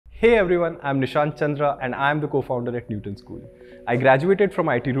Hey everyone, I'm Nishant Chandra and I'm the co-founder at Newton School. I graduated from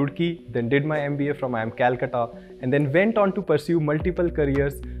IT Roorkee, then did my MBA from IIM Calcutta, and then went on to pursue multiple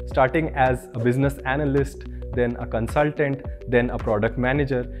careers, starting as a business analyst, then a consultant, then a product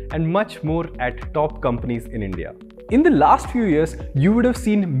manager, and much more at top companies in India. In the last few years, you would have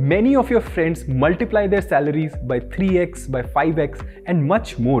seen many of your friends multiply their salaries by 3x, by 5x, and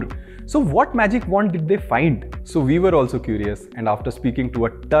much more. So what magic wand did they find? So we were also curious, and after speaking to a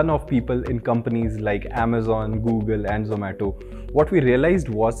ton of people in companies like Amazon, Google, and Zomato, what we realized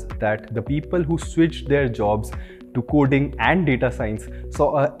was that the people who switched their jobs to coding and data science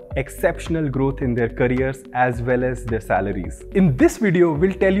saw an exceptional growth in their careers as well as their salaries. In this video,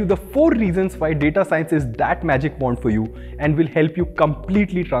 we'll tell you the 4 reasons why data science is that magic wand for you and will help you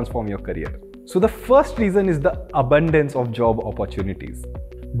completely transform your career. So the first reason is the abundance of job opportunities.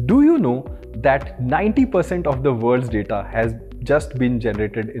 Do you know that 90% of the world's data has just been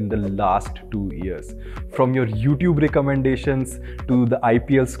generated in the last 2 years? From your YouTube recommendations to the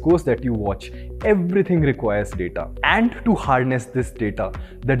IPL scores that you watch, everything requires data. And to harness this data,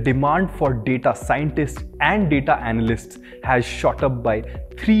 the demand for data scientists and data analysts has shot up by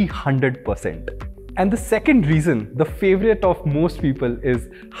 300%. And the second reason, the favorite of most people, is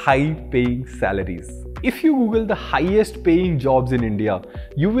high-paying salaries. If you Google the highest paying jobs in India,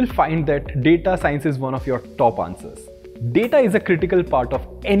 you will find that data science is one of your top answers. Data is a critical part of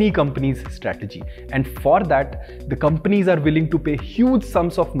any company's strategy, and for that, the companies are willing to pay huge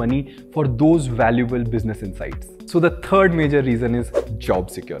sums of money for those valuable business insights. So the third major reason is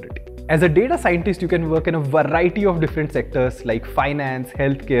job security. As a data scientist, you can work in a variety of different sectors like finance,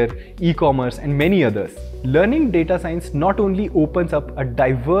 healthcare, e-commerce, and many others. Learning data science not only opens up a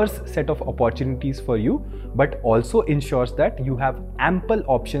diverse set of opportunities for you, but also ensures that you have ample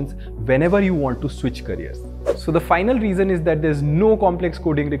options whenever you want to switch careers. So the final reason is that there's no complex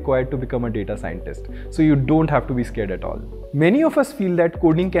coding required to become a data scientist, so you don't have to be scared at all. Many of us feel that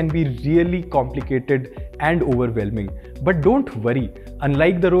coding can be really complicated and overwhelming, but don't worry.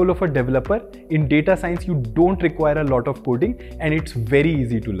 Unlike the role of a developer, in data science you don't require a lot of coding and it's very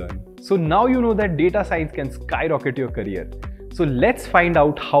easy to learn. So now you know that data science can skyrocket your career. So let's find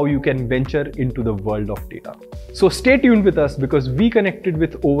out how you can venture into the world of data. So stay tuned with us because we connected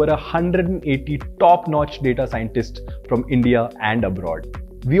with over 180 top-notch data scientists from India and abroad.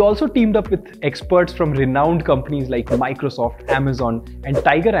 We also teamed up with experts from renowned companies like Microsoft, Amazon, and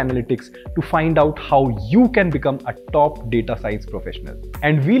Tiger Analytics to find out how you can become a top data science professional.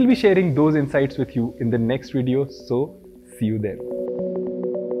 And we'll be sharing those insights with you in the next video, so see you there.